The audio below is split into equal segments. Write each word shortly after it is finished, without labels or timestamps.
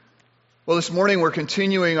Well, this morning we're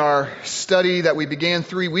continuing our study that we began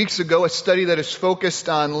 3 weeks ago, a study that is focused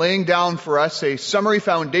on laying down for us a summary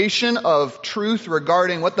foundation of truth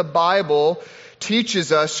regarding what the Bible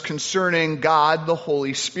teaches us concerning God, the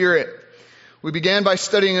Holy Spirit. We began by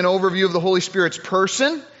studying an overview of the Holy Spirit's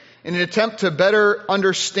person in an attempt to better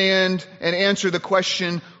understand and answer the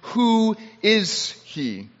question, who is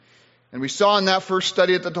He? And we saw in that first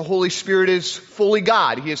study that the Holy Spirit is fully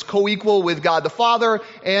God. He is co-equal with God the Father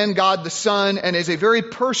and God the Son, and is a very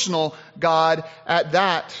personal God at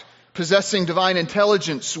that, possessing divine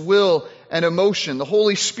intelligence, will, and emotion. The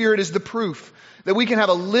Holy Spirit is the proof that we can have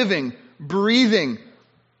a living, breathing,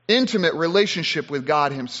 intimate relationship with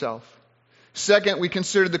God Himself. Second, we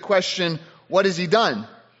considered the question, what has He done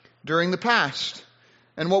during the past?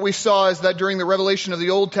 And what we saw is that during the revelation of the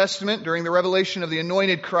Old Testament, during the revelation of the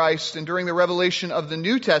anointed Christ, and during the revelation of the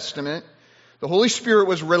New Testament, the Holy Spirit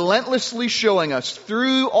was relentlessly showing us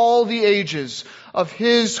through all the ages of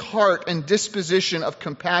His heart and disposition of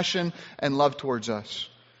compassion and love towards us.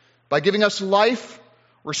 By giving us life,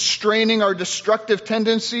 restraining our destructive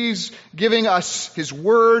tendencies, giving us His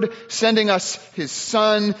Word, sending us His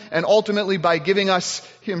Son, and ultimately by giving us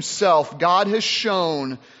Himself, God has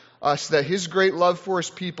shown us that His great love for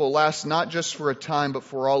His people lasts not just for a time, but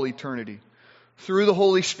for all eternity. Through the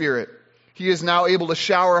Holy Spirit, He is now able to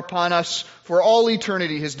shower upon us for all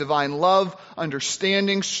eternity His divine love,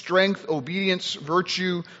 understanding, strength, obedience,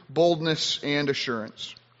 virtue, boldness, and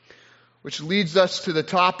assurance. Which leads us to the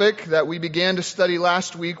topic that we began to study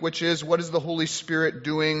last week, which is, what is the Holy Spirit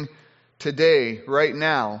doing today, right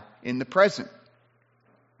now, in the present?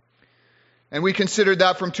 And we considered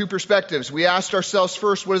that from two perspectives. We asked ourselves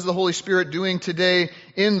first, what is the Holy Spirit doing today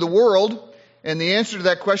in the world? And the answer to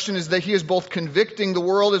that question is that He is both convicting the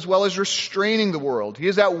world as well as restraining the world. He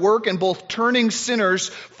is at work in both turning sinners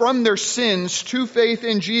from their sins to faith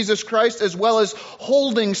in Jesus Christ, as well as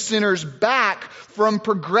holding sinners back from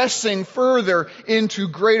progressing further into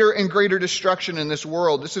greater and greater destruction in this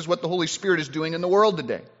world. This is what the Holy Spirit is doing in the world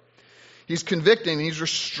today. He's convicting, He's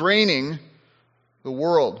restraining the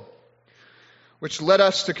world. Which led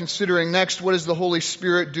us to considering next, what is the Holy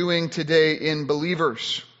Spirit doing today in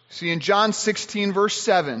believers? See, in John 16, verse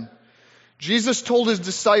 7, Jesus told His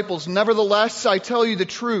disciples, "Nevertheless, I tell you the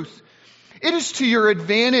truth. It is to your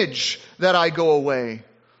advantage that I go away.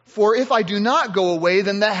 For if I do not go away,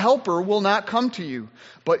 then the Helper will not come to you.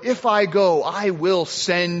 But if I go, I will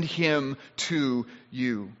send Him to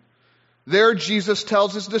you." There, Jesus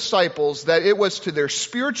tells His disciples that it was to their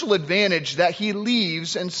spiritual advantage that He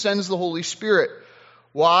leaves and sends the Holy Spirit.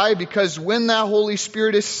 Why? Because when that Holy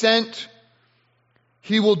Spirit is sent,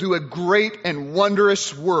 He will do a great and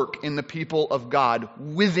wondrous work in the people of God,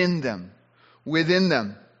 within them. Within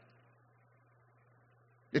them.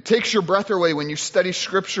 It takes your breath away when you study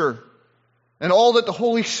Scripture and all that the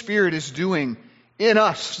Holy Spirit is doing in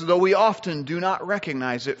us, though we often do not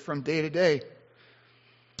recognize it from day to day.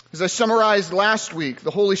 As I summarized last week,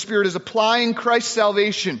 the Holy Spirit is applying Christ's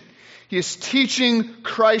salvation. He is teaching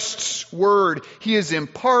Christ's Word. He is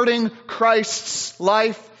imparting Christ's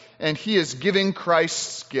life, and He is giving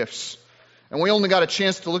Christ's gifts. And we only got a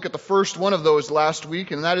chance to look at the first one of those last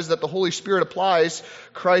week, and that is that the Holy Spirit applies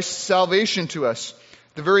Christ's salvation to us.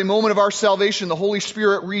 The very moment of our salvation, the Holy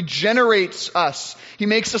Spirit regenerates us. He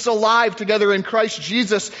makes us alive together in Christ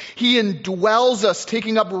Jesus. He indwells us,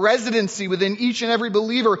 taking up residency within each and every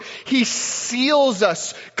believer. He seals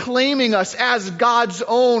us, claiming us as God's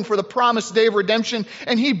own for the promised day of redemption.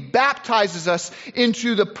 And He baptizes us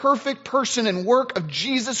into the perfect person and work of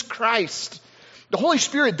Jesus Christ. The Holy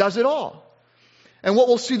Spirit does it all. And what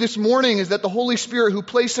we'll see this morning is that the Holy Spirit, who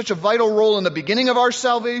plays such a vital role in the beginning of our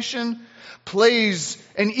salvation, plays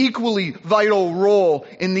an equally vital role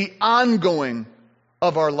in the ongoing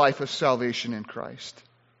of our life of salvation in Christ.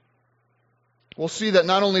 We'll see that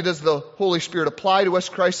not only does the Holy Spirit apply to us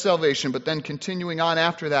Christ's salvation, but then continuing on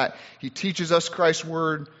after that, He teaches us Christ's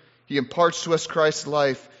Word, He imparts to us Christ's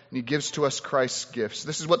life, and He gives to us Christ's gifts.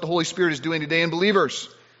 This is what the Holy Spirit is doing today in believers.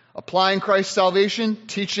 Applying Christ's salvation,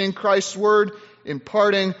 teaching Christ's Word,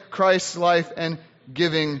 imparting Christ's life, and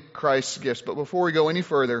giving Christ's gifts. But before we go any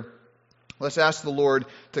further, let's ask the Lord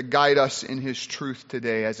to guide us in His truth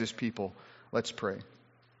today as His people. Let's pray.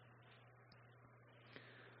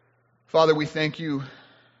 Father, we thank You.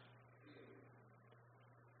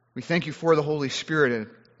 We thank You for the Holy Spirit at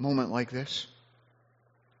a moment like this.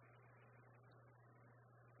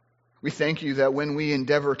 We thank You that when we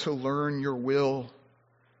endeavor to learn Your will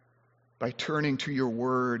by turning to Your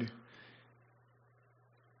Word,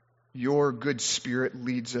 Your good Spirit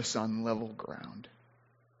leads us on level ground.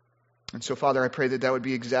 And so, Father, I pray that that would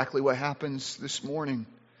be exactly what happens this morning.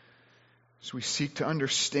 as we seek to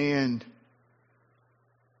understand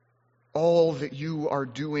all that you are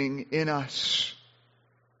doing in us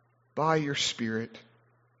by your Spirit,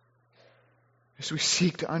 as we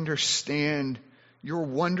seek to understand your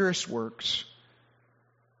wondrous works,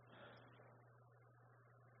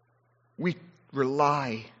 we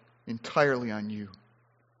rely entirely on you.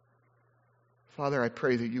 Father, I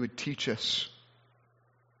pray that you would teach us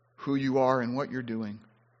who you are and what you're doing.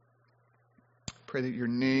 Pray that your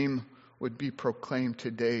name would be proclaimed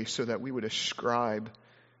today so that we would ascribe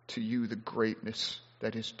to you the greatness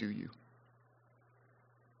that is due you.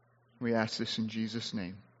 We ask this in Jesus'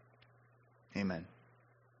 name. Amen.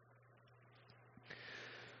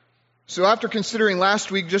 So after considering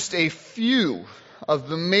last week just a few of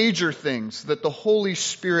the major things that the Holy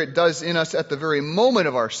Spirit does in us at the very moment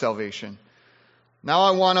of our salvation, now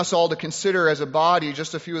I want us all to consider as a body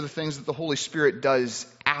just a few of the things that the Holy Spirit does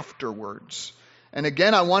afterwards. And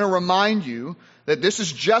again, I want to remind you that this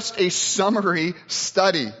is just a summary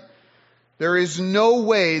study. There is no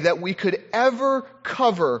way that we could ever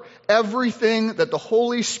cover everything that the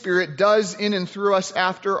Holy Spirit does in and through us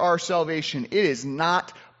after our salvation. It is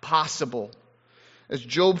not possible. As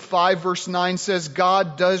Job 5 verse 9 says,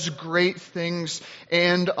 God does great things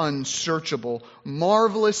and unsearchable,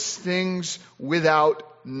 marvelous things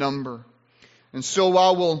without number. And so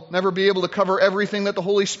while we'll never be able to cover everything that the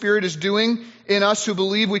Holy Spirit is doing in us who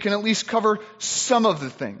believe, we can at least cover some of the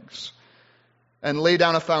things and lay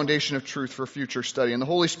down a foundation of truth for future study. And the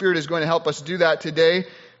Holy Spirit is going to help us do that today,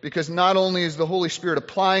 because not only is the Holy Spirit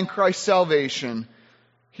applying Christ's salvation,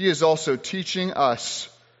 He is also teaching us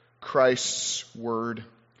Christ's Word.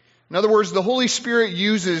 In other words, the Holy Spirit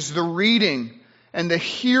uses the reading and the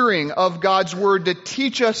hearing of God's Word to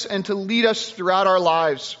teach us and to lead us throughout our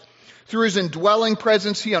lives. Through His indwelling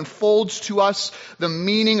presence, He unfolds to us the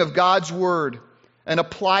meaning of God's Word and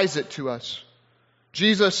applies it to us.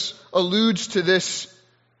 Jesus alludes to this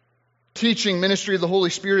teaching ministry of the Holy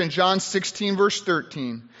Spirit in John 16, verse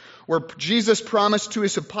 13, where Jesus promised to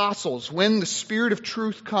His apostles, when the Spirit of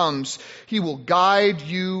truth comes, He will guide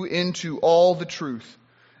you into all the truth.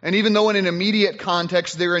 And even though in an immediate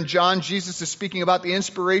context there in John, Jesus is speaking about the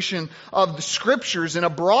inspiration of the Scriptures in a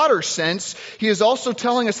broader sense, He is also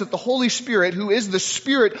telling us that the Holy Spirit, who is the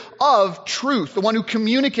Spirit of truth, the one who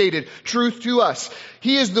communicated truth to us,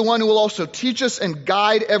 He is the one who will also teach us and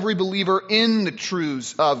guide every believer in the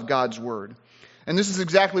truths of God's Word. And this is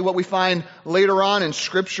exactly what we find later on in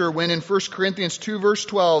Scripture when in 1 Corinthians 2 verse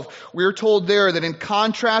 12, we are told there that in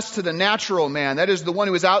contrast to the natural man, that is the one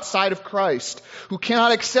who is outside of Christ, who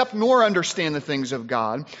cannot accept nor understand the things of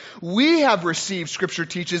God, we have received, Scripture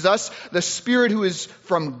teaches us, the Spirit who is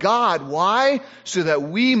from God. Why? So that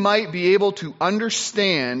we might be able to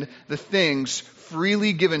understand the things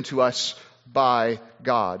freely given to us by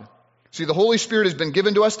God. See, the Holy Spirit has been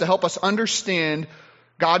given to us to help us understand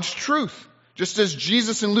God's truth. Just as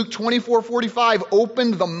Jesus in Luke 24:45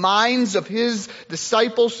 opened the minds of His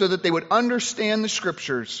disciples so that they would understand the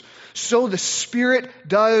Scriptures, so the Spirit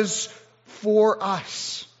does for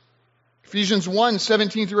us. Ephesians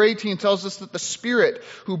 1:17 through 18 tells us that the Spirit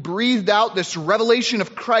who breathed out this revelation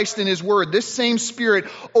of Christ in His Word, this same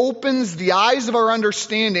Spirit opens the eyes of our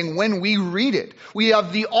understanding when we read it. We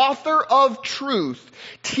have the author of truth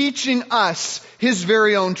teaching us His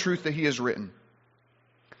very own truth that He has written.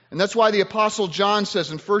 And that's why the Apostle John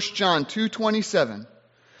says in 1 John 2:27,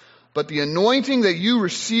 but the anointing that you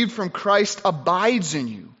received from Christ abides in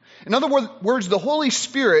you. In other words, the Holy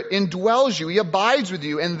Spirit indwells you. He abides with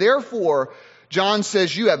you. And therefore, John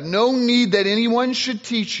says, you have no need that anyone should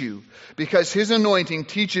teach you, because His anointing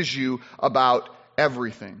teaches you about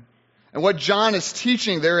everything. And what John is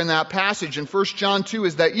teaching there in that passage in 1 John 2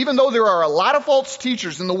 is that even though there are a lot of false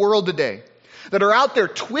teachers in the world today, that are out there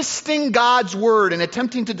twisting God's Word and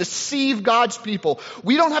attempting to deceive God's people,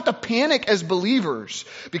 we don't have to panic as believers,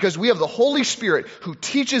 because we have the Holy Spirit who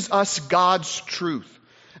teaches us God's truth.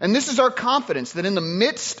 And this is our confidence, that in the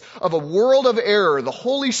midst of a world of error, the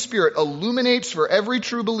Holy Spirit illuminates for every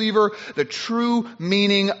true believer the true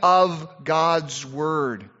meaning of God's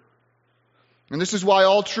Word. And this is why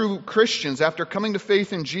all true Christians, after coming to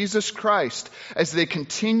faith in Jesus Christ, as they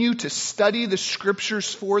continue to study the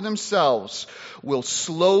Scriptures for themselves, will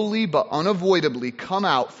slowly but unavoidably come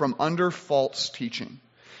out from under false teaching.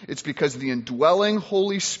 It's because the indwelling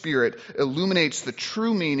Holy Spirit illuminates the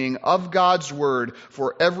true meaning of God's Word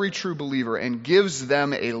for every true believer and gives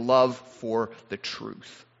them a love for the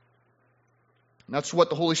truth. And that's what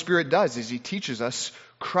the Holy Spirit does, is He teaches us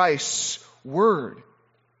Christ's Word.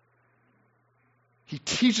 He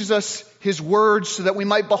teaches us His Word so that we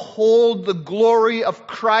might behold the glory of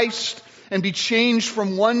Christ and be changed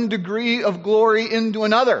from one degree of glory into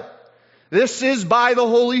another. This is by the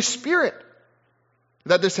Holy Spirit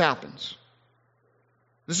that this happens.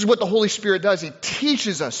 This is what the Holy Spirit does. He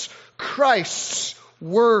teaches us Christ's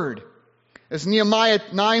Word. As Nehemiah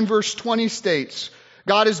 9 verse 20 states,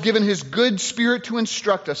 God has given His good Spirit to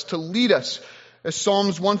instruct us, to lead us, as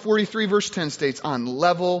Psalms 143 verse 10 states, on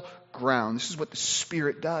level ground. This is what the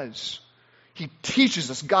Spirit does. He teaches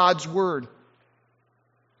us God's Word.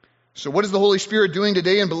 So what is the Holy Spirit doing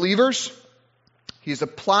today in believers? He is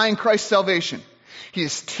applying Christ's salvation. He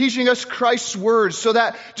is teaching us Christ's words so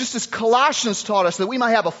that, just as Colossians taught us, that we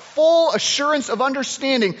might have a full assurance of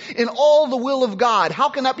understanding in all the will of God. How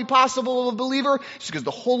can that be possible of a believer? It's because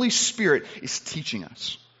the Holy Spirit is teaching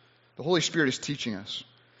us. The Holy Spirit is teaching us.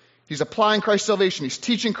 He's applying Christ's salvation. He's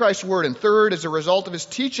teaching Christ's word. And third, as a result of His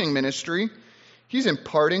teaching ministry, He's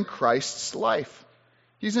imparting Christ's life.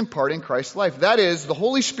 He's imparting Christ's life. That is, the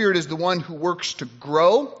Holy Spirit is the one who works to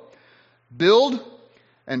grow, build,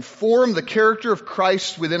 and form the character of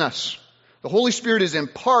Christ within us. The Holy Spirit is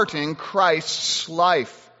imparting Christ's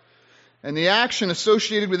life. And the action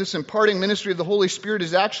associated with this imparting ministry of the Holy Spirit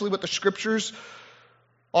is actually what the Scriptures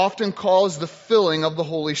often calls the filling of the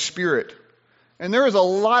Holy Spirit. And there is a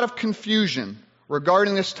lot of confusion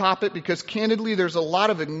regarding this topic because, candidly, there's a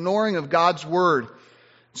lot of ignoring of God's Word.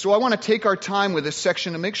 So I want to take our time with this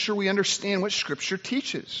section to make sure we understand what Scripture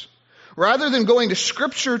teaches. Rather than going to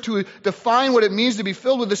Scripture to define what it means to be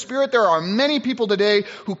filled with the Spirit, there are many people today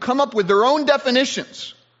who come up with their own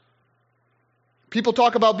definitions. People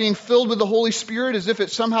talk about being filled with the Holy Spirit as if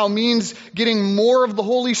it somehow means getting more of the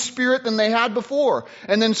Holy Spirit than they had before.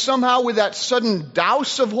 And then somehow with that sudden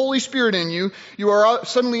douse of Holy Spirit in you, you are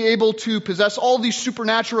suddenly able to possess all these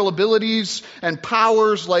supernatural abilities and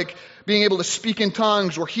powers like being able to speak in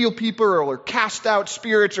tongues or heal people or cast out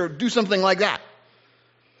spirits or do something like that.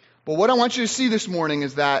 But what I want you to see this morning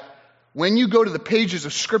is that when you go to the pages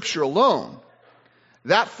of Scripture alone,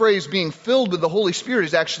 that phrase being filled with the Holy Spirit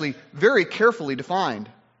is actually very carefully defined.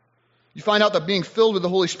 You find out that being filled with the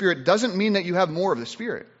Holy Spirit doesn't mean that you have more of the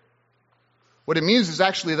Spirit. What it means is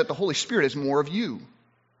actually that the Holy Spirit is more of you.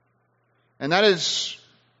 And that is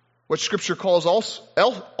what Scripture calls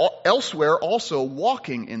elsewhere also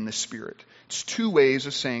walking in the Spirit. It's two ways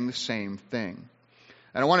of saying the same thing.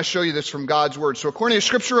 And I want to show you this from God's Word. So according to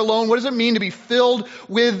Scripture alone, what does it mean to be filled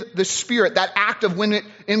with the Spirit? That act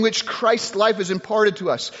in which Christ's life is imparted to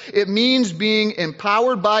us. It means being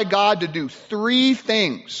empowered by God to do three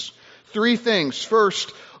things. Three things.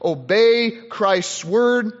 First, obey Christ's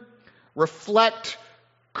Word, reflect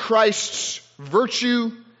Christ's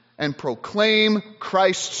virtue, and proclaim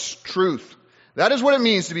Christ's truth. That is what it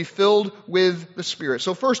means to be filled with the Spirit.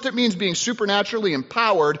 So first, it means being supernaturally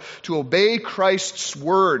empowered to obey Christ's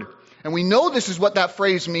Word. And we know this is what that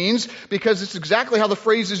phrase means because it's exactly how the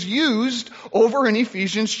phrase is used over in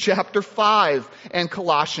Ephesians chapter 5 and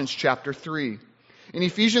Colossians chapter 3. In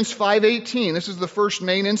Ephesians 5:18, this is the first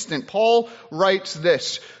main instant, Paul writes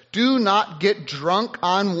this, "Do not get drunk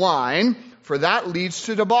on wine, for that leads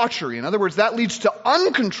to debauchery." In other words, that leads to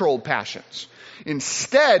uncontrolled passions.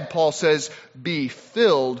 Instead, Paul says, be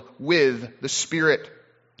filled with the Spirit.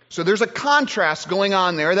 So there's a contrast going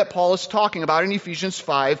on there that Paul is talking about in Ephesians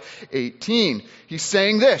 5:18. He's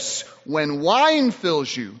saying this, when wine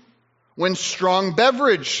fills you, when strong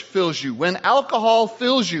beverage fills you, when alcohol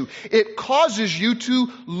fills you, it causes you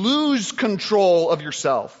to lose control of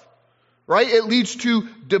yourself. Right? It leads to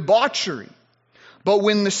debauchery. But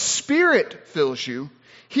when the Spirit fills you,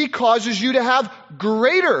 He causes you to have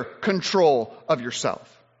greater control of yourself.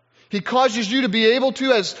 He causes you to be able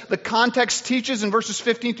to, as the context teaches in verses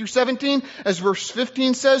 15 through 17, as verse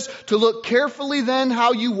 15 says, to look carefully then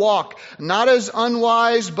how you walk, not as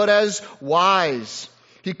unwise, but as wise.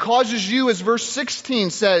 He causes you, as verse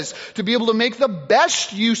 16 says, to be able to make the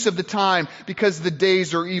best use of the time because the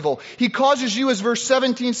days are evil. He causes you, as verse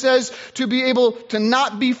 17 says, to be able to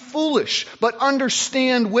not be foolish, but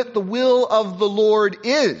understand what the will of the Lord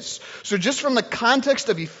is. So just from the context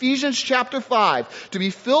of Ephesians chapter 5, to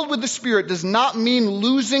be filled with the Spirit does not mean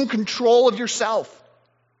losing control of yourself.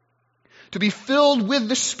 To be filled with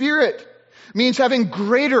the Spirit means having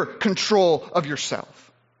greater control of yourself.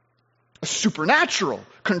 A supernatural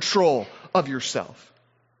control of yourself.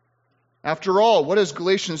 After all, what does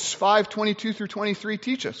Galatians 5:22 through 23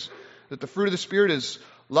 teach us? That the fruit of the Spirit is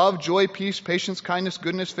love, joy, peace, patience, kindness,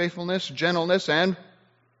 goodness, faithfulness, gentleness, and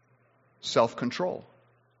self-control.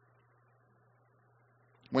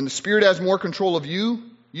 When the Spirit has more control of you,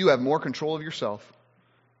 you have more control of yourself.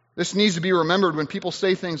 This needs to be remembered when people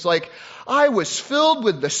say things like, I was filled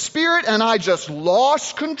with the Spirit and I just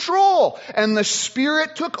lost control. And the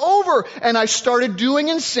Spirit took over and I started doing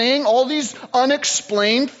and saying all these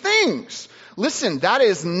unexplained things. Listen, that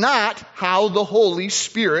is not how the Holy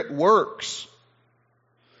Spirit works.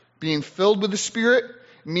 Being filled with the Spirit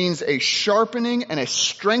means a sharpening and a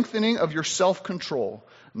strengthening of your self-control,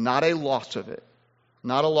 not a loss of it.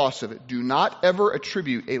 Not a loss of it. Do not ever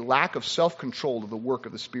attribute a lack of self-control to the work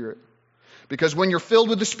of the Spirit. Because when you're filled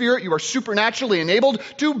with the Spirit, you are supernaturally enabled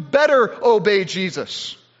to better obey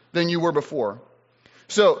Jesus than you were before.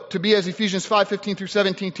 So, to be, as Ephesians 5:15 through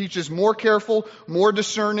 17 teaches, more careful, more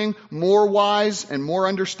discerning, more wise, and more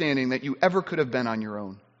understanding than you ever could have been on your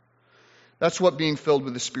own. That's what being filled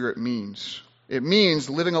with the Spirit means. It means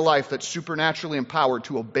living a life that's supernaturally empowered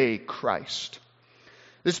to obey Christ.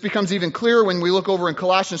 This becomes even clearer when we look over in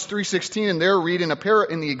Colossians 3:16 and there read in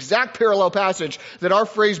the exact parallel passage that our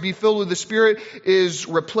phrase, be filled with the Spirit, is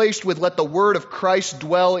replaced with let the word of Christ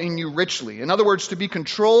dwell in you richly. In other words, to be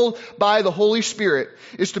controlled by the Holy Spirit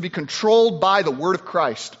is to be controlled by the word of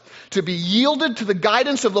Christ. To be yielded to the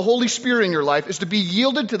guidance of the Holy Spirit in your life is to be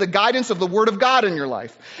yielded to the guidance of the Word of God in your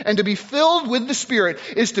life. And to be filled with the Spirit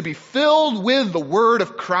is to be filled with the Word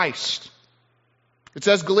of Christ. It's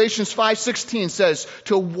as Galatians 5:16 says,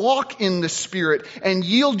 to walk in the Spirit and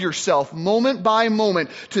yield yourself moment by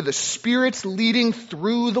moment to the Spirit's leading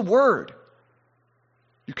through the Word.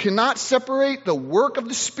 You cannot separate the work of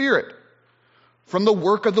the Spirit from the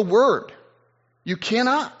work of the Word. You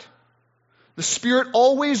cannot. The Spirit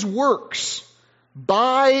always works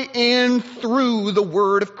by and through the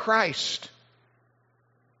Word of Christ.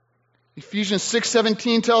 Ephesians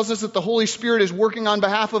 6:17 tells us that the Holy Spirit is working on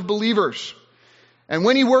behalf of believers. And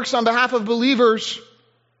when He works on behalf of believers,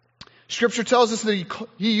 Scripture tells us that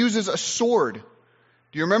He uses a sword.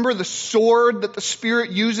 Do you remember the sword that the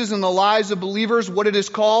Spirit uses in the lives of believers, what it is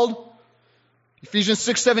called? Ephesians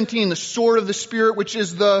 6:17, the sword of the Spirit, which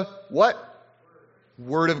is the what?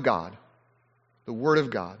 Word of God. The Word of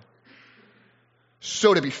God.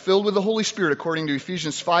 So to be filled with the Holy Spirit, according to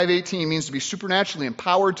Ephesians 5:18, means to be supernaturally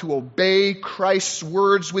empowered to obey Christ's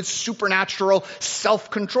words with supernatural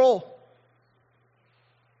self-control.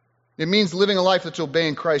 It means living a life that's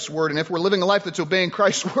obeying Christ's Word. And if we're living a life that's obeying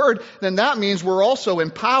Christ's Word, then that means we're also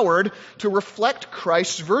empowered to reflect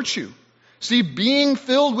Christ's virtue. See, being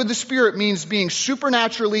filled with the Spirit means being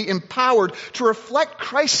supernaturally empowered to reflect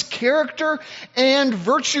Christ's character and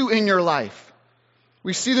virtue in your life.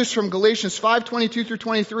 We see this from Galatians 5:22 through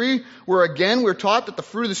 23, where again we're taught that the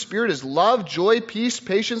fruit of the Spirit is love, joy, peace,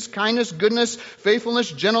 patience, kindness, goodness, faithfulness,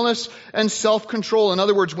 gentleness, and self-control. In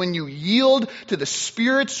other words, when you yield to the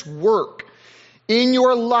Spirit's work in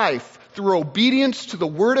your life through obedience to the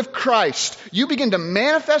Word of Christ, you begin to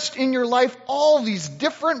manifest in your life all these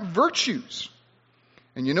different virtues.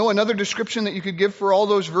 And you know another description that you could give for all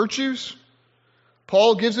those virtues?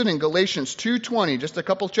 Paul gives it in Galatians 2:20, just a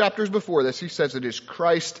couple chapters before this. He says it is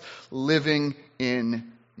Christ living in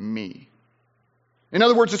me. In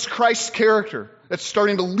other words, it's Christ's character that's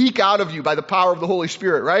starting to leak out of you by the power of the Holy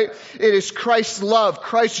Spirit, right? It is Christ's love,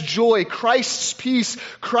 Christ's joy, Christ's peace,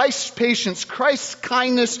 Christ's patience, Christ's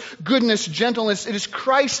kindness, goodness, gentleness. It is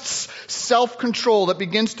Christ's self-control that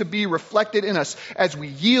begins to be reflected in us as we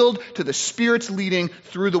yield to the Spirit's leading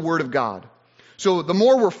through the Word of God. So the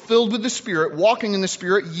more we're filled with the Spirit, walking in the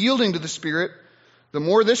Spirit, yielding to the Spirit, the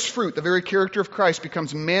more this fruit, the very character of Christ,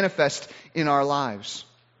 becomes manifest in our lives.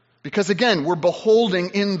 Because again, we're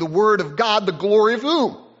beholding in the Word of God the glory of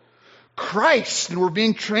who? Christ. And we're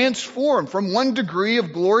being transformed from one degree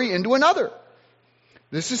of glory into another.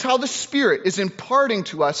 This is how the Spirit is imparting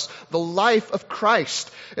to us the life of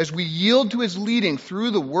Christ. As we yield to His leading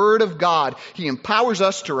through the Word of God, He empowers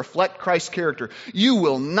us to reflect Christ's character. You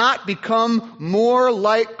will not become more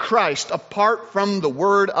like Christ apart from the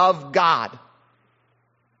Word of God.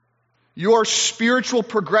 Your spiritual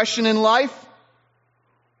progression in life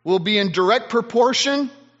will be in direct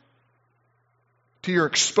proportion to your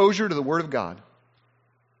exposure to the Word of God.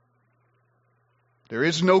 There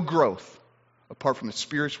is no growth apart from the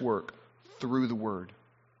Spirit's work through the Word.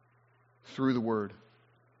 Through the Word.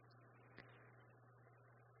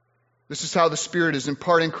 This is how the Spirit is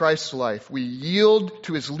imparting Christ's life. We yield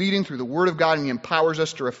to His leading through the Word of God, and He empowers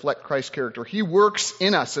us to reflect Christ's character. He works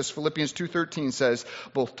in us, as Philippians 2:13 says,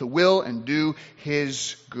 both to will and do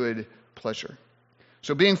His good pleasure.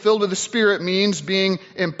 So being filled with the Spirit means being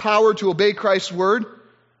empowered to obey Christ's Word,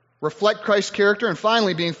 reflect Christ's character, and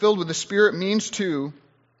finally, being filled with the Spirit means to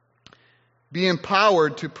be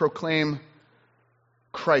empowered to proclaim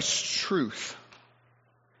Christ's truth.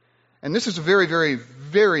 And this is a very, very,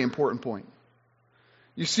 very important point.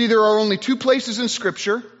 You see, there are only two places in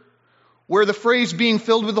Scripture where the phrase being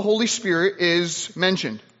filled with the Holy Spirit is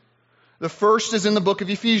mentioned. The first is in the book of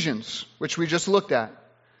Ephesians, which we just looked at.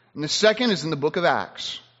 And the second is in the book of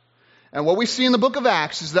Acts. And what we see in the book of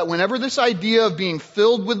Acts is that whenever this idea of being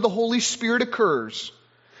filled with the Holy Spirit occurs,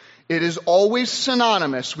 it is always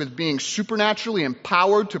synonymous with being supernaturally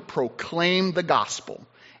empowered to proclaim the gospel.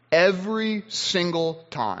 Every single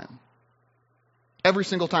time. Every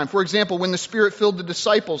single time. For example, when the Spirit filled the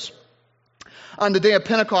disciples on the day of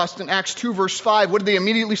Pentecost in Acts 2 verse 5, what did they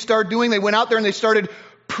immediately start doing? They went out there and they started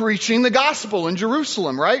preaching the gospel in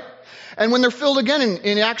Jerusalem, right? And when they're filled again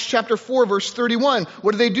in Acts chapter 4 verse 31,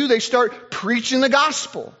 what do? They start preaching the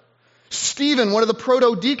gospel. Stephen, one of the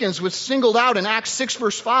proto-deacons, was singled out in Acts 6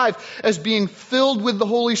 verse 5 as being filled with the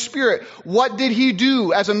Holy Spirit. What did he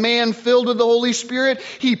do as a man filled with the Holy Spirit?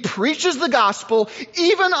 He preaches the gospel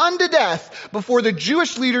even unto death before the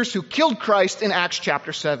Jewish leaders who killed Christ in Acts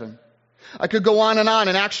chapter 7. I could go on and on.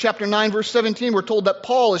 In Acts chapter 9 verse 17, we're told that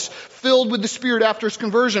Paul is filled with the Spirit after his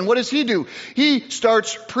conversion. What does he do? He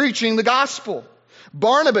starts preaching the gospel.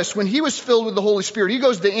 Barnabas, when he was filled with the Holy Spirit, he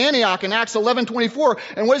goes to Antioch in Acts 11:24,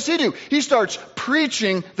 and what does he do? He starts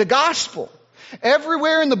preaching the gospel.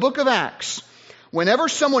 Everywhere in the book of Acts, whenever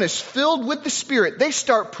someone is filled with the Spirit, they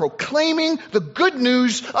start proclaiming the good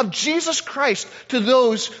news of Jesus Christ to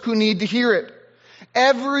those who need to hear it.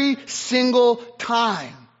 Every single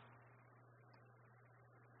time.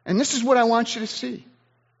 And this is what I want you to see.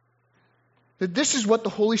 That this is what the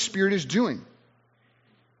Holy Spirit is doing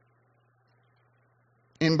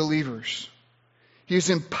in believers. He is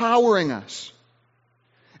empowering us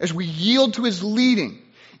as we yield to His leading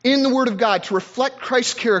in the Word of God to reflect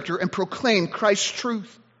Christ's character and proclaim Christ's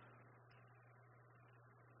truth.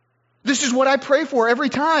 This is what I pray for every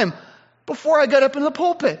time before I get up in the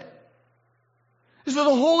pulpit. Is that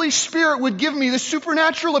the Holy Spirit would give me the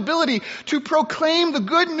supernatural ability to proclaim the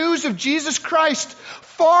good news of Jesus Christ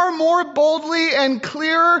far more boldly and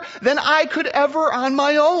clearer than I could ever on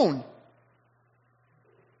my own.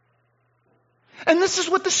 And this is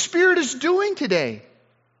what the Spirit is doing today.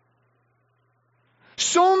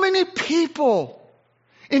 So many people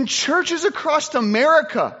in churches across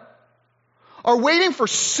America are waiting for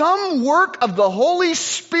some work of the Holy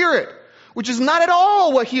Spirit, which is not at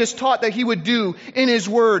all what He has taught that He would do in His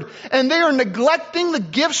Word. And they are neglecting the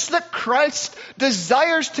gifts that Christ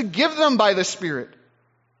desires to give them by the Spirit.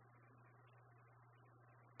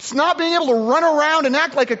 It's not being able to run around and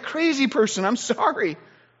act like a crazy person. I'm sorry.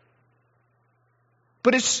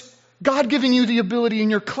 But it's God giving you the ability in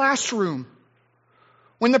your classroom,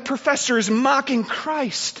 when the professor is mocking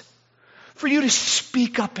Christ, for you to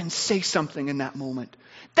speak up and say something in that moment.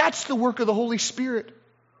 That's the work of the Holy Spirit.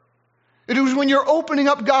 It is when you're opening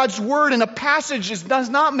up God's Word and a passage does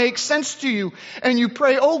not make sense to you, and you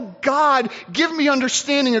pray, "Oh God, give me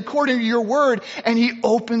understanding according to your Word," and He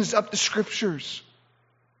opens up the Scriptures.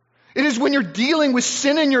 It is when you're dealing with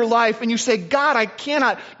sin in your life and you say, "God, I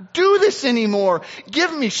cannot do this anymore.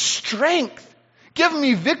 Give me strength. Give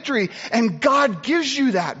me victory." And God gives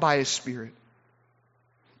you that by His Spirit.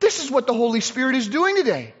 This is what the Holy Spirit is doing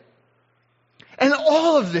today. And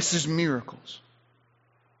all of this is miracles.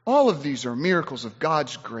 All of these are miracles of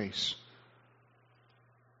God's grace.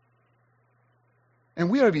 And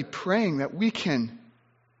we ought to be praying that we can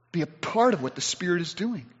be a part of what the Spirit is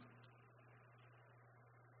doing.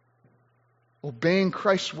 Obeying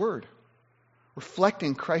Christ's word,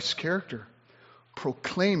 reflecting Christ's character,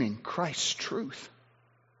 proclaiming Christ's truth.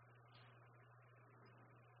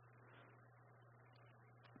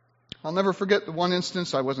 I'll never forget the one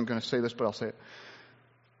instance. I wasn't going to say this, but I'll say it.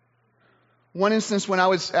 One instance when I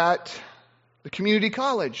was at the community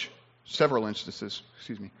college. Several instances,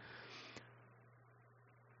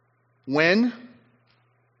 when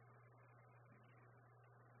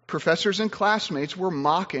professors and classmates were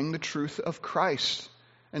mocking the truth of Christ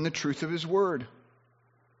and the truth of His Word.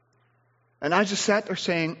 And I just sat there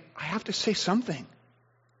saying, I have to say something.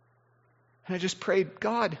 And I just prayed,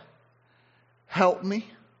 "God, help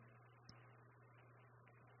me."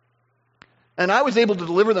 And I was able to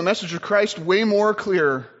deliver the message of Christ way more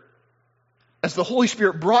clear as the Holy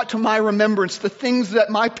Spirit brought to my remembrance the things that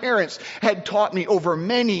my parents had taught me over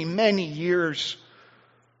many, many years.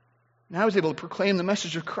 And I was able to proclaim the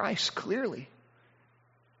message of Christ clearly.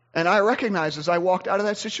 And I recognized as I walked out of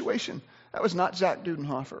that situation, that was not Zach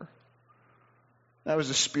Dudenhofer. That was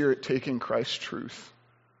the Spirit taking Christ's truth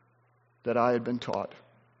that I had been taught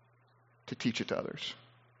to teach it to others.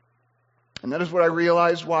 And that is what I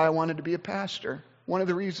realized why I wanted to be a pastor. One of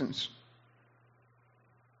the reasons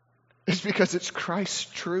is because it's Christ's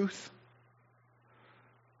truth.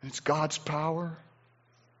 And it's God's power.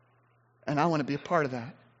 And I want to be a part of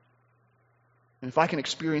that. And if I can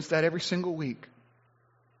experience that every single week,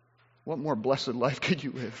 what more blessed life could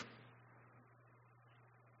you live?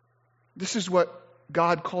 This is what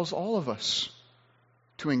God calls all of us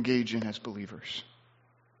to engage in as believers.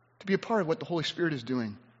 To be a part of what the Holy Spirit is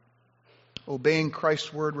doing. Obeying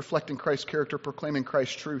Christ's word, reflecting Christ's character, proclaiming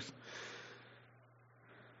Christ's truth.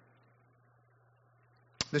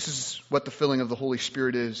 This is what the filling of the Holy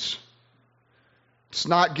Spirit is. It's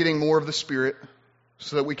not getting more of the Spirit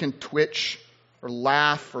so that we can twitch or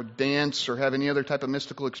laugh or dance or have any other type of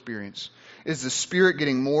mystical experience. It is the Spirit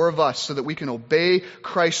getting more of us so that we can obey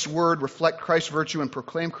Christ's word, reflect Christ's virtue, and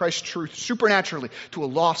proclaim Christ's truth supernaturally to a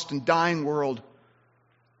lost and dying world.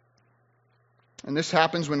 And this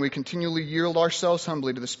happens when we continually yield ourselves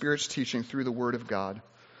humbly to the Spirit's teaching through the Word of God.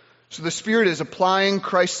 So the Spirit is applying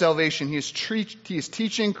Christ's salvation. He is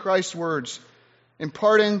teaching Christ's words,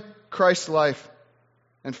 imparting Christ's life,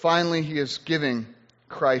 and finally He is giving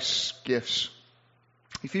Christ's gifts.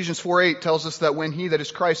 Ephesians 4:8 tells us that when He, that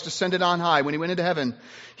is Christ, ascended on high, when He went into heaven,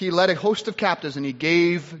 He led a host of captives and He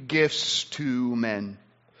gave gifts to men.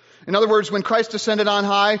 In other words, when Christ ascended on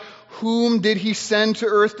high, whom did He send to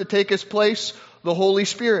earth to take His place? The Holy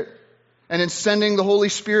Spirit. And in sending the Holy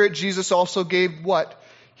Spirit, Jesus also gave what?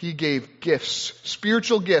 He gave gifts,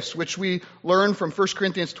 spiritual gifts, which we learn from 1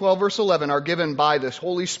 Corinthians 12, verse 11, are given by this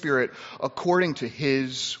Holy Spirit according to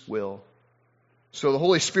His will. So the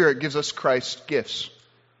Holy Spirit gives us Christ's gifts.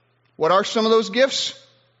 What are some of those gifts?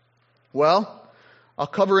 Well, I'll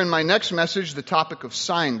cover in my next message the topic of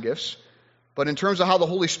sign gifts. But in terms of how the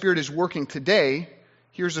Holy Spirit is working today,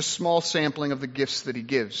 here's a small sampling of the gifts that He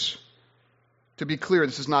gives. To be clear,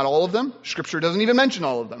 this is not all of them. Scripture doesn't even mention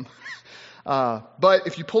all of them. But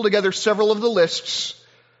if you pull together several of the lists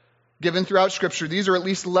given throughout Scripture, these are at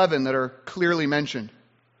least 11 that are clearly mentioned.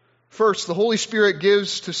 First, the Holy Spirit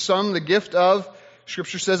gives to some the gift of,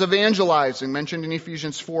 Scripture says, evangelizing, mentioned in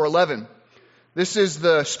Ephesians 4:11. This is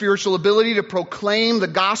the spiritual ability to proclaim the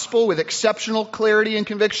gospel with exceptional clarity and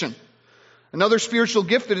conviction. Another spiritual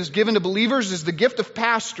gift that is given to believers is the gift of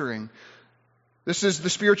pastoring. This is the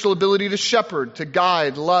spiritual ability to shepherd, to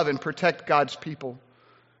guide, love, and protect God's people.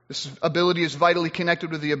 This ability is vitally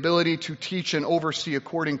connected with the ability to teach and oversee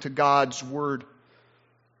according to God's word.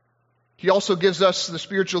 He also gives us the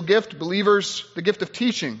spiritual gift, believers, the gift of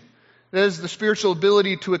teaching. That is the spiritual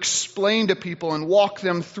ability to explain to people and walk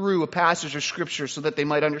them through a passage of Scripture so that they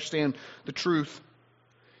might understand the truth.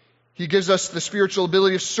 He gives us the spiritual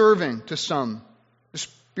ability of serving to some, the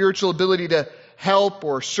spiritual ability to help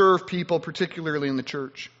or serve people, particularly in the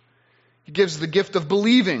church. He gives the gift of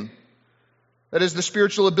believing. That is the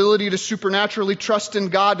spiritual ability to supernaturally trust in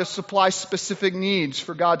God to supply specific needs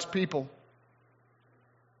for God's people.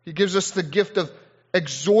 He gives us the gift of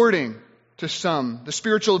exhorting to some, the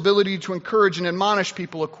spiritual ability to encourage and admonish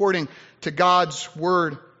people according to God's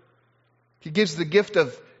word. He gives the gift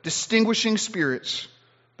of distinguishing spirits.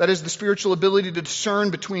 That is the spiritual ability to discern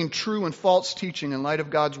between true and false teaching in light of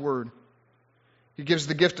God's word. He gives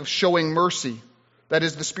the gift of showing mercy. That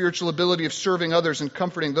is the spiritual ability of serving others and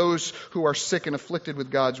comforting those who are sick and afflicted with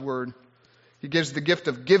God's word. He gives the gift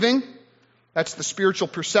of giving. That's the spiritual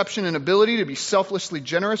perception and ability to be selflessly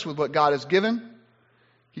generous with what God has given.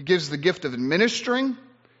 He gives the gift of administering.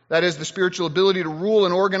 That is the spiritual ability to rule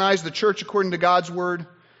and organize the church according to God's word.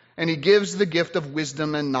 And He gives the gift of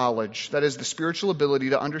wisdom and knowledge. That is the spiritual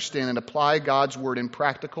ability to understand and apply God's word in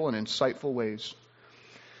practical and insightful ways.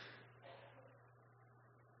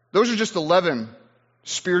 Those are just 11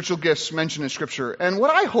 spiritual gifts mentioned in Scripture. And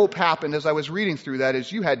what I hope happened as I was reading through that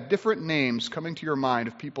is you had different names coming to your mind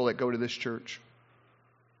of people that go to this church.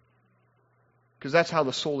 Because that's how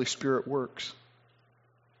the Holy Spirit works.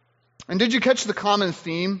 And did you catch the common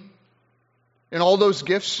theme in all those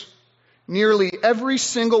gifts? Nearly every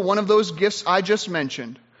single one of those gifts I just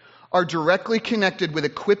mentioned are directly connected with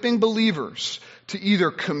equipping believers to either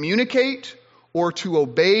communicate or to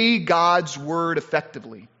obey God's word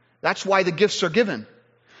effectively. That's why the gifts are given.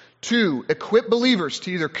 To equip believers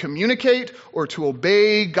to either communicate or to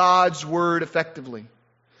obey God's word effectively.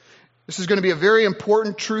 This is going to be a very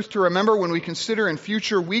important truth to remember when we consider in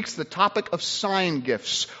future weeks the topic of sign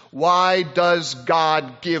gifts. Why does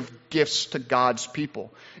God give gifts to God's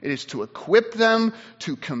people? It is to equip them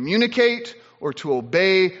to communicate or to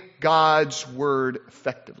obey God's word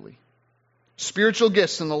effectively. Spiritual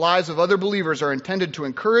gifts in the lives of other believers are intended to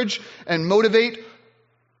encourage and motivate,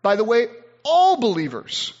 by the way, all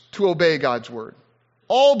believers to obey God's word.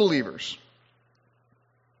 All believers.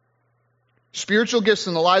 Spiritual gifts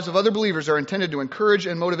in the lives of other believers are intended to encourage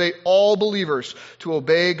and motivate all believers to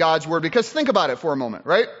obey God's word. Because think about it for a moment,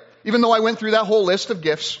 right? Even though I went through that whole list of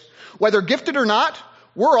gifts, Whether gifted or not,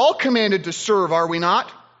 we're all commanded to serve, are we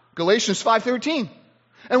not? Galatians 5:13.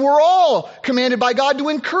 And we're all commanded by God to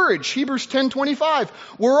encourage, Hebrews 10:25.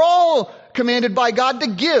 We're all commanded by God to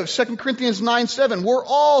give, 2 Corinthians 9:7. We're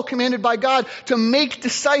all commanded by God to make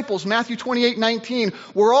disciples, Matthew 28:19.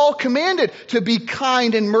 We're all commanded to be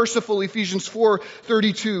kind and merciful, Ephesians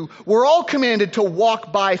 4:32. We're all commanded to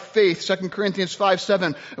walk by faith, 2 Corinthians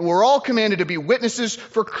 5:7. And we're all commanded to be witnesses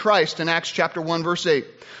for Christ in Acts chapter 1, verse 8.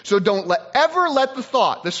 So don't ever let the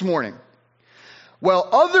thought this morning, well,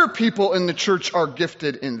 other people in the church are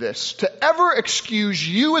gifted in this, to ever excuse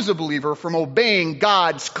you as a believer from obeying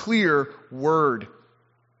God's clear word.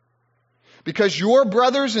 Because your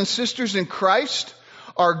brothers and sisters in Christ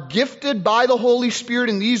are gifted by the Holy Spirit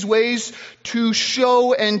in these ways to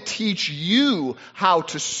show and teach you how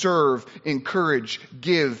to serve, encourage,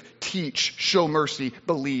 give, teach, show mercy,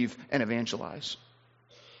 believe, and evangelize.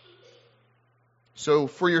 So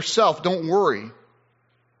for yourself, don't worry.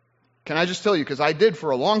 Can I just tell you, because I did for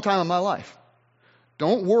a long time in my life,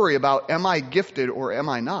 don't worry about am I gifted or am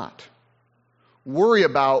I not. Worry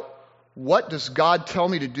about what does God tell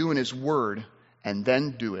me to do in His Word, and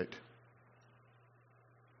then do it.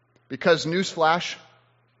 Because, newsflash,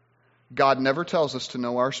 God never tells us to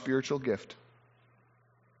know our spiritual gift.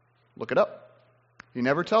 Look it up. He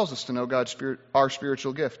never tells us to know our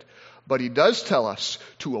spiritual gift. But He does tell us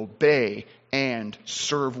to obey and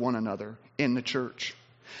serve one another in the church.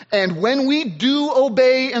 And when we do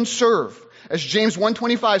obey and serve, as James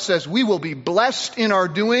 1:25 says, we will be blessed in our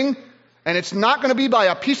doing. And it's not going to be by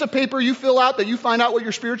a piece of paper you fill out that you find out what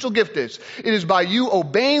your spiritual gift is. It is by you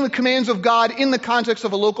obeying the commands of God in the context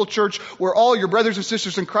of a local church where all your brothers and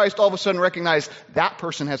sisters in Christ all of a sudden recognize that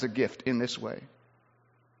person has a gift in this way.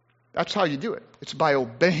 That's how you do it. It's by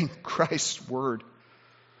obeying Christ's word.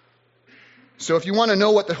 So if you want to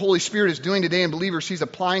know what the Holy Spirit is doing today in believers, He's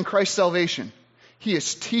applying Christ's salvation. He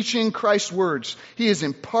is teaching Christ's words. He is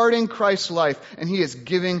imparting Christ's life. And He is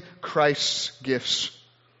giving Christ's gifts.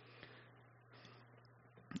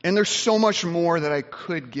 And there's so much more that I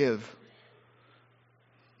could give.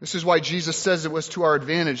 This is why Jesus says it was to our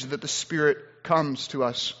advantage that the Spirit comes to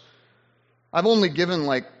us. I've only given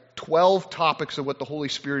like 12 topics of what the Holy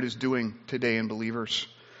Spirit is doing today in believers.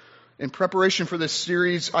 In preparation for this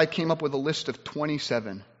series, I came up with a list of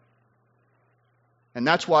 27. And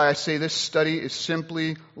that's why I say this study is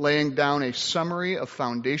simply laying down a summary of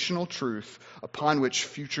foundational truth upon which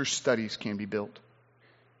future studies can be built.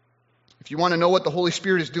 If you want to know what the Holy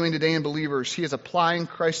Spirit is doing today in believers, He is applying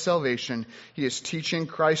Christ's salvation, He is teaching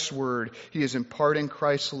Christ's word, He is imparting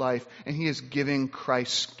Christ's life, and He is giving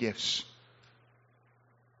Christ's gifts.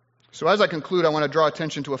 So as I conclude, I want to draw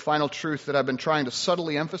attention to a final truth that I've been trying to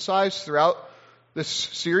subtly emphasize throughout this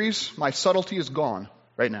series. My subtlety is gone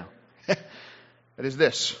right now. It is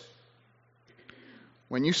this.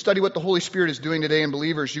 When you study what the Holy Spirit is doing today in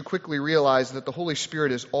believers, you quickly realize that the Holy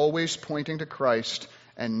Spirit is always pointing to Christ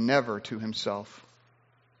and never to Himself.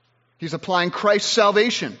 He's applying Christ's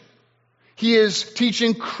salvation. He is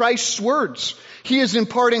teaching Christ's words. He is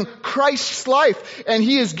imparting Christ's life, and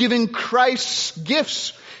He is giving Christ's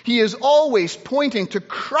gifts. He is always pointing to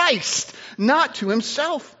Christ, not to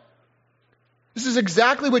Himself. This is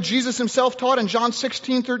exactly what Jesus Himself taught in John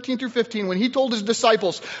 16:13-15, when He told His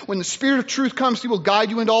disciples, when the Spirit of truth comes, He will guide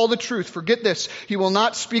you into all the truth. Forget this. He will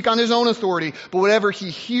not speak on His own authority, but whatever He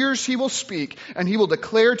hears, He will speak, and He will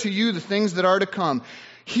declare to you the things that are to come.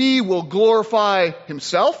 He will glorify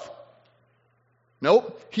Himself?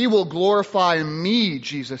 Nope. He will glorify me,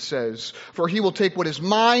 Jesus says. For He will take what is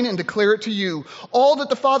mine and declare it to you. All that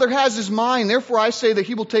the Father has is mine. Therefore I say that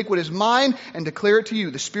He will take what is mine and declare it to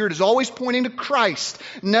you. The Spirit is always pointing to Christ,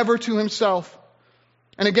 never to Himself.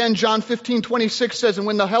 And again, John 15:26 says, and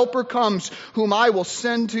when the Helper comes, whom I will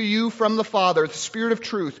send to you from the Father, the Spirit of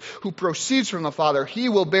truth, who proceeds from the Father, He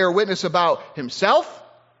will bear witness about Himself?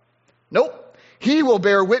 Nope. He will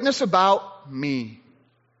bear witness about me.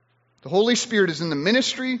 The Holy Spirit is in the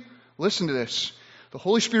ministry, listen to this, the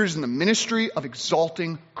Holy Spirit is in the ministry of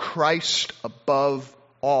exalting Christ above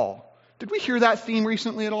all. Did we hear that theme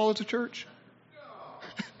recently at all as a church?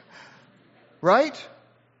 Right?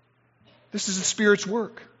 This is the Spirit's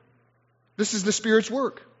work. This is the Spirit's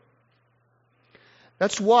work.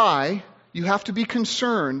 That's why you have to be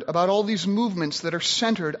concerned about all these movements that are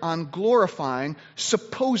centered on glorifying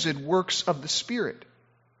supposed works of the Spirit.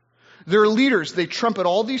 Their leaders, they trumpet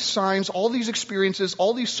all these signs, all these experiences,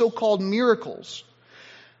 all these so-called miracles.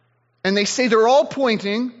 And they say they're all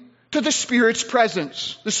pointing to the Spirit's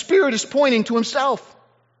presence. The Spirit is pointing to Himself.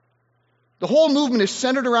 The whole movement is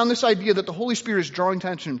centered around this idea that the Holy Spirit is drawing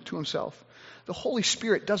attention to Himself. The Holy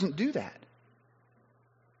Spirit doesn't do that.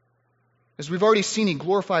 As we've already seen, he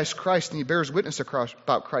glorifies Christ and he bears witness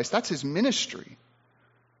about Christ. That's his ministry.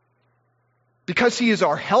 Because he is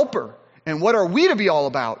our helper. And what are we to be all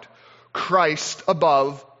about? Christ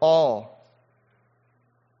above all.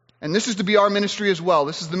 And this is to be our ministry as well.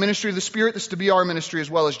 This is the ministry of the Spirit. This is to be our ministry as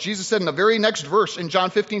well. As Jesus said in the very next verse in John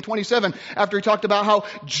 15:27, after he talked about how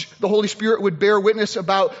the Holy Spirit would bear witness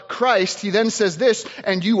about Christ, he then says this,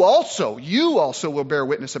 and you also will bear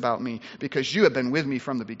witness about me, because you have been with me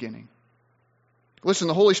from the beginning. Listen,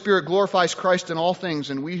 the Holy Spirit glorifies Christ in all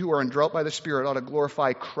things, and we who are indwelt by the Spirit ought to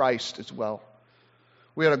glorify Christ as well.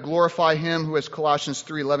 We ought to glorify him who, as Colossians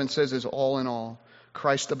 3:11 says, is all in all,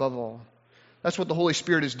 Christ above all. That's what the Holy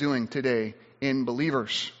Spirit is doing today in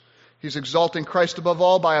believers. He's exalting Christ above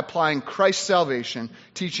all by applying Christ's salvation,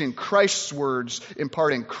 teaching Christ's words,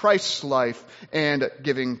 imparting Christ's life, and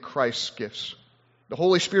giving Christ's gifts. The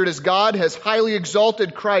Holy Spirit as God has highly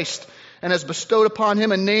exalted Christ and has bestowed upon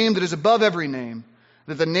him a name that is above every name,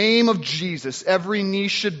 that the name of Jesus every knee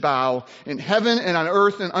should bow in heaven and on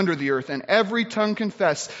earth and under the earth, and every tongue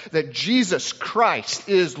confess that Jesus Christ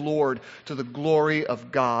is Lord, to the glory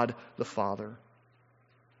of God the Father.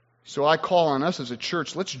 So I call on us as a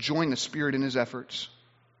church, let's join the Spirit in his efforts.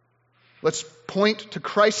 Let's point to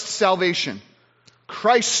Christ's salvation,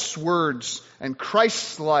 Christ's words, and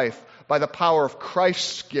Christ's life by the power of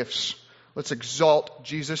Christ's gifts. Let's exalt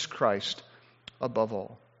Jesus Christ above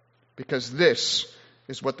all, because this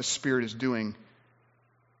is what the Spirit is doing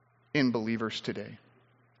in believers today.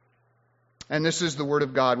 And this is the Word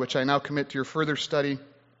of God, which I now commit to your further study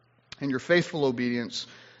and your faithful obedience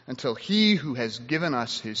until he who has given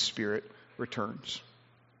us his Spirit returns.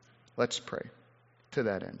 Let's pray to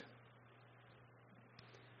that end.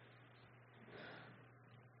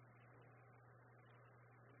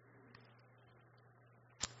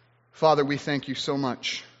 Father, we thank you so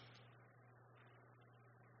much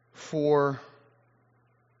for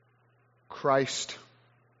Christ.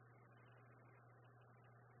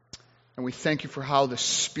 And we thank you for how the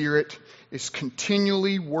Spirit is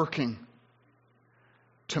continually working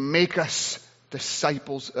to make us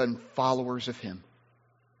disciples and followers of him.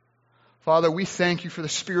 Father, we thank you for the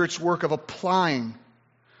Spirit's work of applying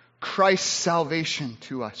Christ's salvation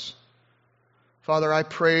to us. Father, I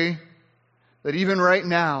pray that even right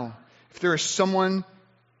now, if there is someone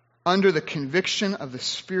under the conviction of the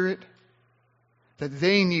Spirit, that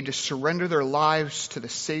they need to surrender their lives to the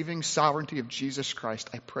saving sovereignty of Jesus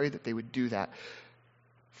Christ, I pray that they would do that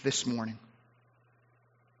this morning.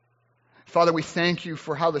 Father, we thank you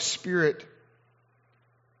for how the Spirit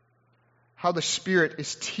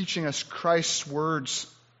is teaching us Christ's words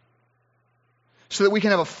so that we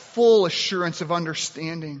can have a full assurance of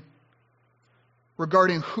understanding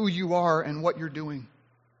regarding who you are and what you're doing.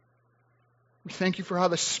 We thank you for how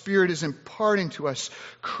the Spirit is imparting to us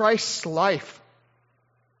Christ's life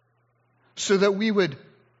so that we would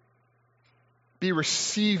be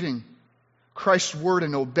receiving Christ's word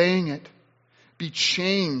and obeying it, be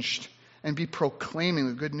changed, and be proclaiming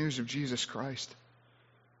the good news of Jesus Christ.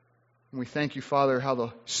 And we thank you, Father, how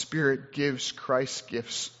the Spirit gives Christ's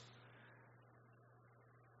gifts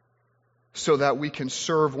so that we can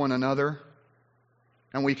serve one another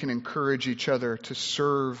and we can encourage each other to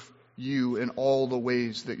serve you in all the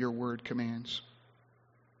ways that your word commands.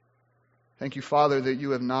 Thank you, Father, that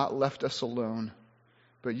you have not left us alone,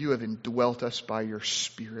 but you have indwelt us by your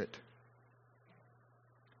Spirit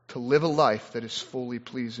to live a life that is fully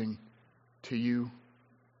pleasing to you.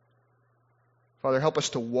 Father, help us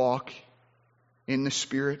to walk in the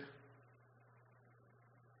Spirit.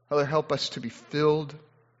 Father, help us to be filled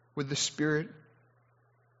with the Spirit.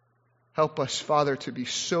 Help us, Father, to be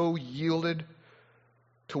so yielded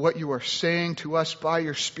to what you are saying to us by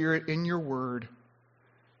your Spirit in your word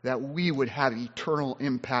that we would have eternal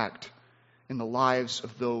impact in the lives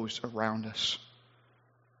of those around us,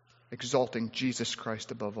 exalting Jesus Christ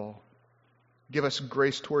above all. Give us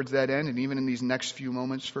grace towards that end, and even in these next few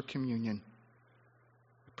moments for communion.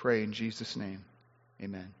 I pray in Jesus' name.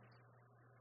 Amen.